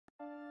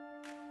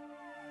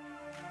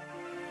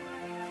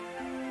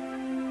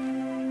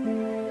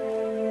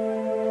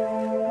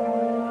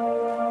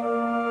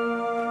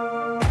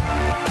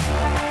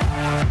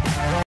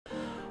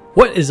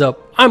What is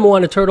up? I'm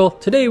Turtle.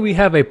 Today we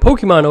have a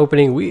Pokemon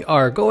opening. We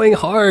are going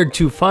hard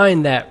to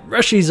find that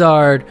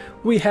Reshizard.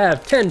 We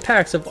have 10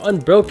 packs of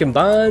Unbroken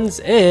bonds,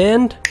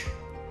 and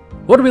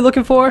what are we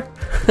looking for?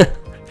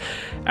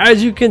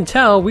 As you can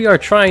tell, we are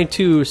trying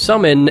to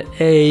summon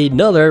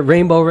another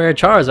Rainbow Rare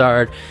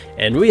Charizard,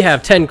 and we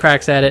have 10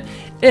 cracks at it.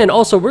 And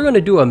also, we're going to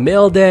do a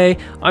mail day.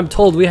 I'm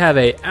told we have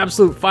a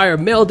absolute fire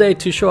mail day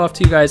to show off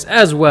to you guys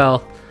as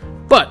well.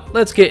 But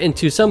let's get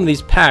into some of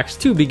these packs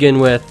to begin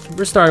with.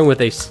 We're starting with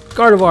a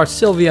Gardevoir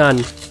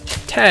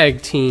Sylveon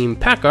Tag Team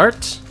pack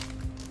art.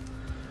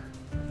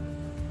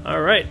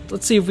 Alright,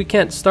 let's see if we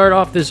can't start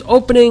off this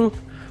opening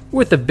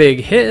with a big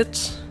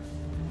hit.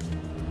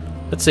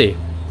 Let's see.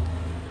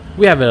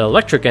 We have an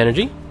Electric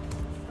Energy,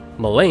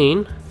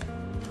 Mullane,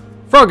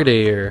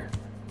 Frogadier,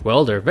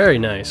 Welder, very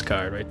nice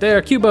card right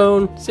there,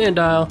 Cubone,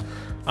 Sandile,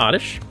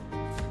 Oddish,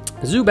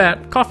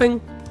 Zubat, Coughing.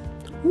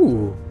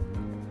 Ooh,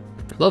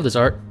 love this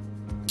art.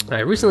 I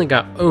recently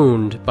got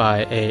owned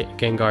by a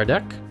Gengar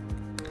deck.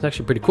 It's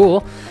actually pretty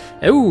cool.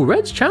 Ooh,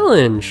 Red's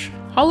Challenge,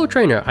 Holo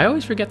Trainer. I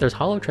always forget there's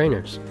Holo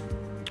Trainers.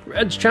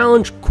 Red's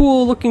Challenge,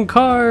 cool looking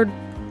card.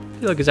 I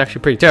feel like it's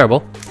actually pretty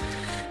terrible.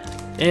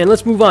 And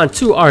let's move on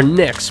to our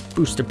next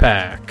booster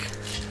pack.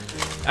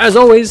 As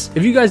always,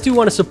 if you guys do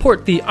want to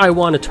support the I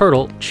Want a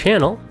Turtle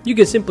channel, you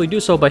can simply do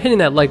so by hitting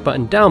that like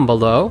button down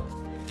below.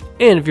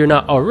 And if you're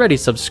not already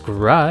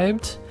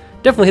subscribed,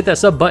 definitely hit that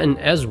sub button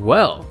as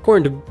well.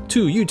 According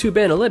to YouTube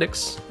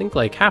analytics, I think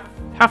like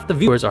half the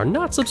viewers are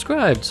not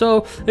subscribed.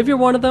 So if you're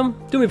one of them,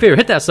 do me a favor,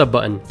 hit that sub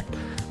button.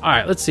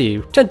 Alright, let's see.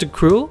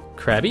 Tentacruel,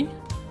 Krabby,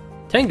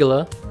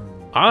 Tangela,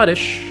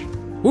 Oddish,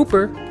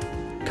 Wooper,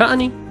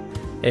 Connie,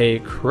 a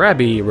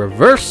Krabby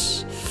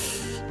Reverse,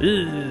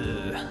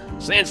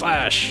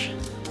 Sandslash.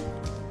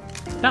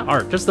 That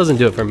art just doesn't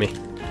do it for me.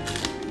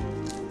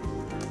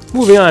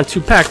 Moving on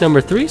to pack number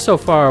 3. So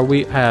far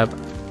we have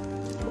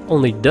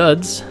only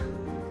duds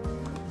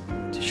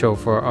to show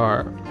for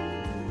our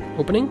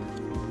opening.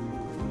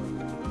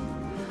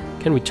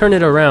 Can we turn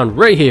it around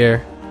right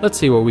here? Let's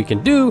see what we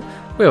can do.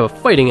 We have a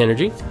Fighting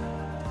Energy,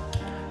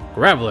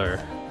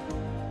 Graveler,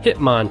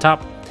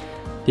 Hitmontop.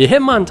 The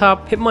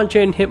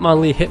Hitmonchan,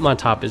 Hitmonlee,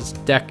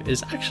 Hitmontop deck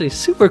is actually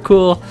super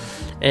cool,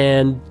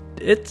 and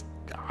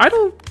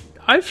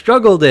I've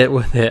struggled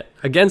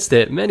against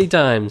it many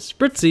times.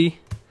 Spritzy,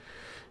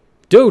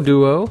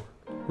 Doduo,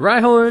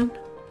 Rhyhorn,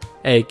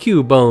 a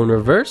Cubone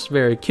Reverse,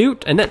 very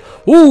cute, and then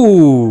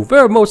ooh,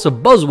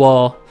 Veramosa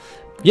Buzzwole.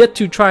 Yet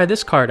to try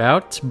this card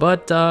out,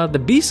 but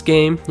the Beast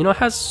game, you know,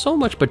 has so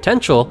much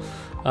potential.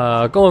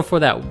 Going for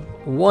that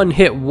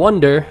one-hit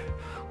wonder,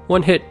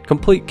 one-hit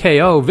complete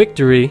KO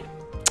victory.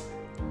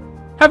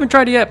 Haven't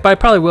tried it yet, but I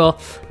probably will.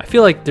 I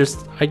feel like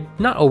I'm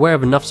not aware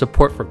of enough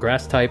support for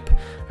grass type.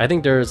 I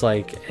think there's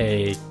like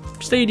a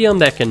stadium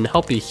that can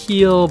help you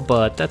heal,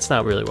 but that's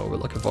not really what we're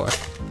looking for.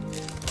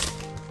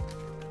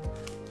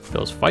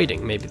 Feels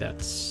fighting, maybe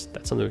that's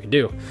something we can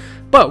do.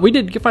 But we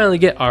did finally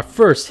get our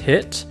first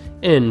hit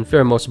in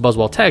Veramosa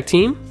Buzzwole Tag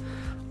Team.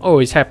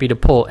 Always happy to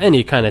pull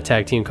any kind of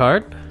tag team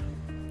card.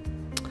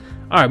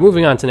 Alright,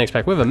 moving on to the next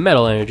pack. We have a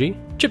Metal Energy,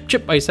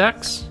 Chip Ice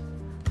Axe,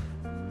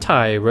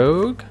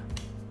 Tyrogue,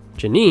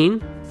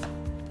 Janine,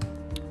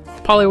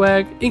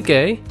 Poliwag,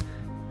 Inkay.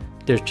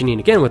 There's Janine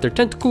again with her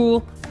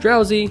Tentacool,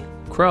 Drowsy,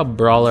 Crab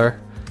Brawler,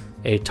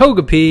 a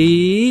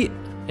Togepi,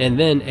 and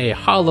then a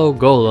Holo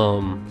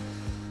Golem.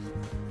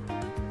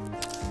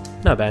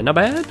 Not bad, not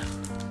bad.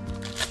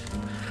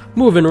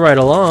 Moving right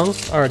along,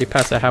 already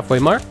past the halfway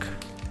mark.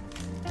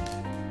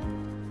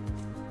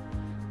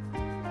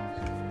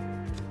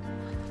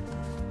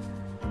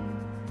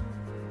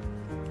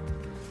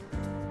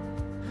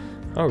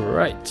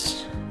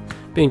 Alright.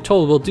 Being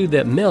told we'll do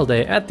that mail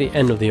day at the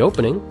end of the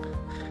opening,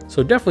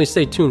 so definitely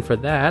stay tuned for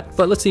that.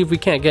 But let's see if we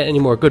can't get any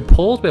more good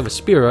pulls. We have a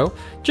Spearow,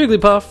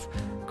 Jigglypuff,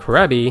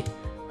 Krabby,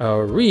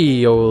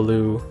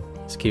 Riolu,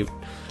 it's cute,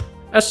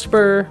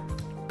 Esper,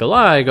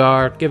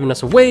 Gligar giving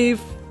us a wave,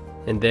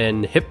 and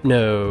then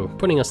Hypno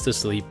putting us to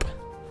sleep.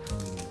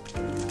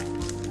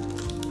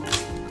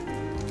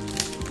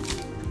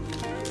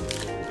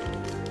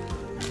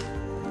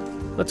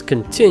 Let's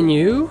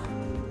continue.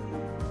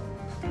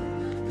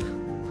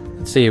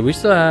 Let's see, we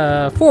still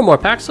have 4 more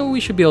packs, so we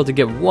should be able to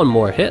get one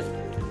more hit,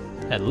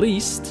 at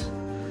least.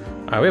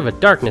 Alright, we have a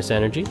Darkness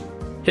Energy,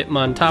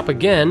 Hitmontop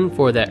again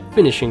for that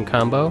finishing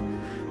combo.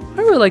 I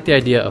really like the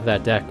idea of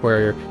that deck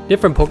where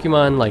different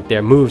Pokemon, like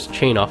their moves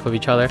chain off of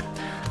each other.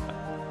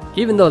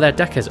 Even though that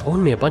deck has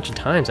owned me a bunch of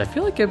times, I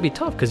feel like it'd be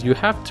tough because you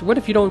have to. What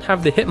if you don't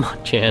have the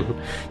Hitmonchan?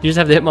 You just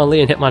have the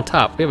Hitmonlee and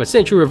Hitmontop. We have a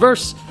Sentry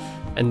Reverse,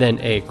 and then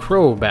a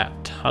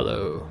Crobat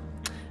Holo.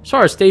 As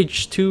far as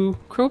stage 2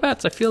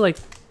 Crobats, I feel like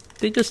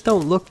they just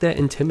don't look that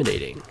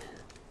intimidating.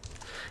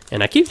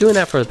 And I keep doing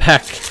that for the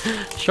pack.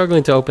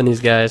 Struggling to open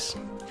these guys.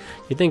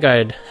 You'd think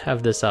I'd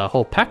have this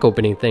whole pack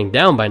opening thing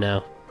down by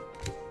now.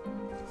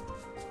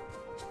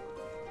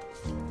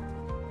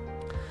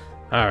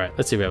 Alright,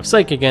 let's see. We have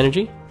Psychic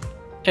Energy,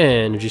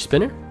 Energy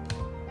Spinner,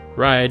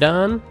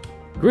 Rhydon,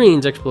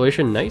 Green's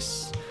Exploration,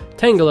 nice,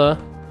 Tangela,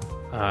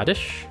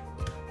 Oddish,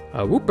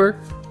 a Wooper,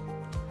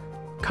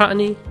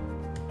 Cottony,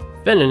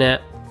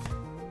 Venonat,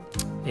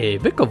 a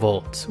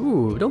Vikavolt.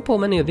 Ooh, don't pull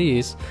many of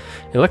these.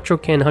 Electro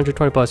Can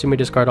 120 plus. You may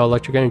discard all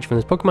electric energy from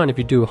this Pokemon if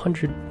you do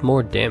 100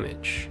 more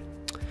damage.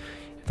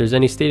 If there's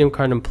any Stadium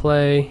card in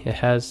play,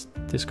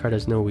 this card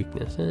has no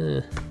weakness.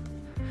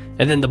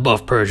 And then the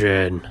Buff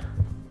Persian.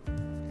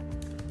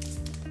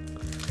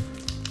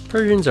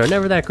 Persians are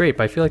never that great,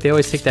 but I feel like they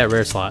always take that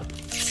rare slot.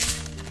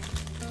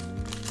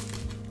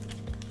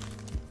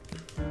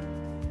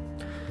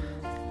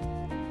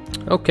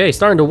 Okay,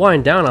 starting to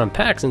wind down on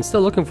packs and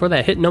still looking for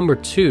that hit number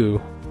 2.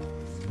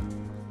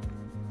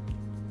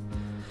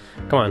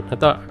 Come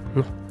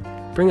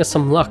on, bring us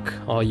some luck,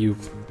 all you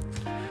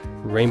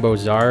Rainbow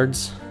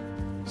Zards.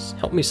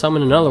 Help me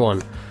summon another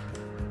one.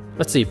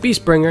 Let's see,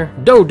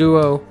 Beastbringer,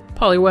 Doduo,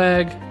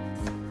 Poliwag,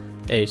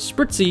 a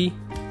Spritzy,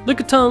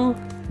 Lickitung,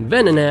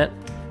 Venonat,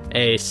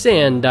 a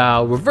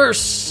Sandile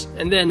Reverse,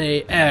 and then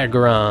a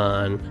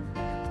Aggron.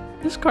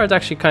 This card's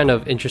actually kind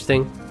of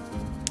interesting.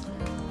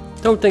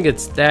 Don't think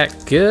it's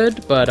that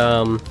good, but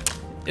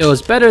it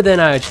was better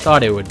than I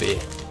thought it would be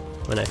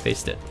when I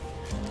faced it.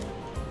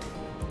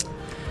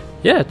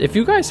 Yeah, if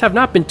you guys have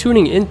not been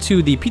tuning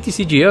into the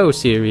PTCGO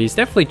series,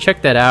 definitely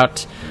check that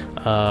out.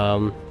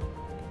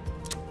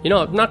 You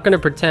know, I'm not going to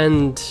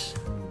pretend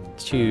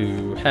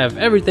to have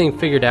everything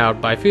figured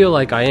out, but I feel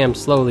like I am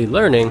slowly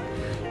learning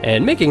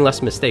and making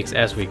less mistakes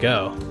as we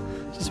go.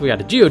 So we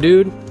got a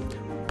Geodude,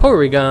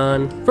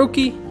 Porygon,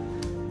 Froakie,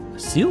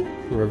 Seal,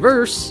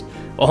 Reverse.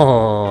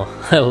 Oh,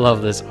 I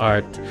love this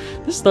art.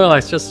 This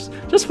Snorlax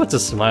just puts a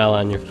smile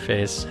on your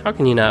face. How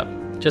can you not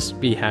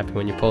just be happy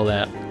when you pull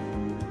that?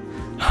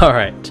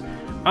 Alright,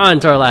 on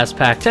to our last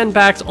pack. 10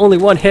 packs, only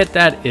one hit.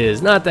 That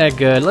is not that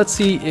good. Let's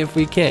see if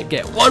we can't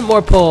get one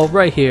more pull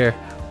right here,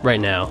 right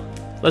now.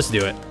 Let's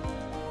do it.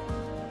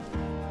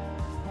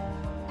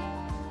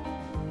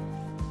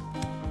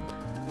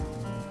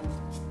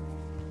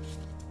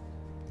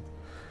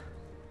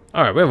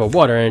 Alright, we have a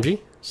Water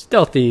Energy,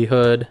 Stealthy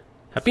Hood,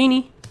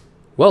 Happiny,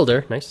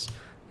 Welder, nice,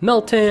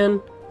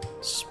 Meltan,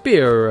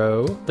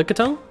 Spearow,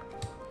 Lickitung,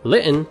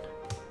 Litten,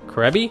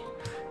 Krabby,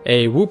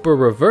 a Wooper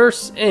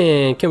Reverse,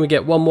 and can we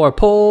get one more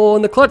pull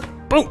in the clutch?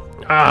 Boom!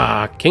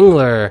 Ah,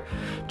 Kingler.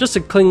 Just a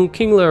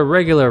Kingler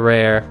regular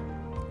rare.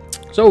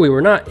 So we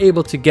were not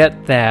able to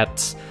get that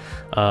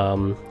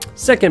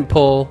second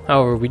pull.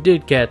 However, we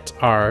did get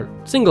our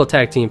single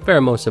tag team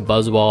Pheromosa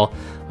Buzzwole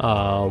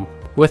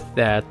with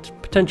that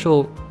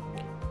potential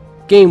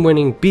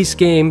game-winning Beast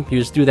Game. You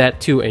just do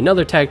that to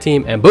another tag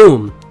team, and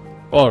boom!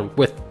 Or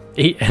with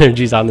 8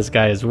 energies on this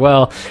guy as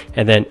well,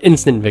 and then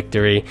instant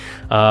victory.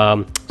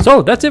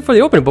 So that's it for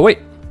the opening. But wait,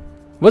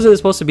 wasn't it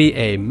supposed to be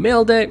a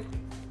mail day?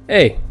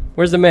 Hey,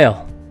 where's the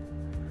mail?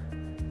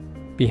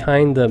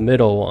 Behind the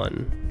middle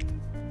one.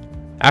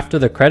 After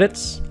the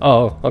credits?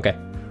 Oh, okay.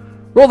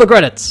 Roll the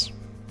credits!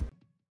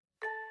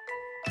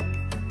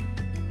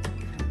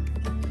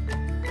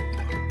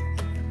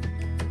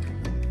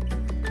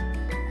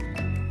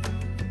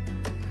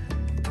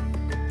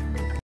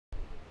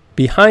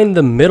 Behind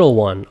the middle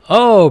one.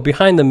 Oh,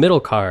 behind the middle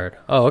card.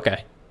 Oh,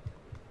 okay.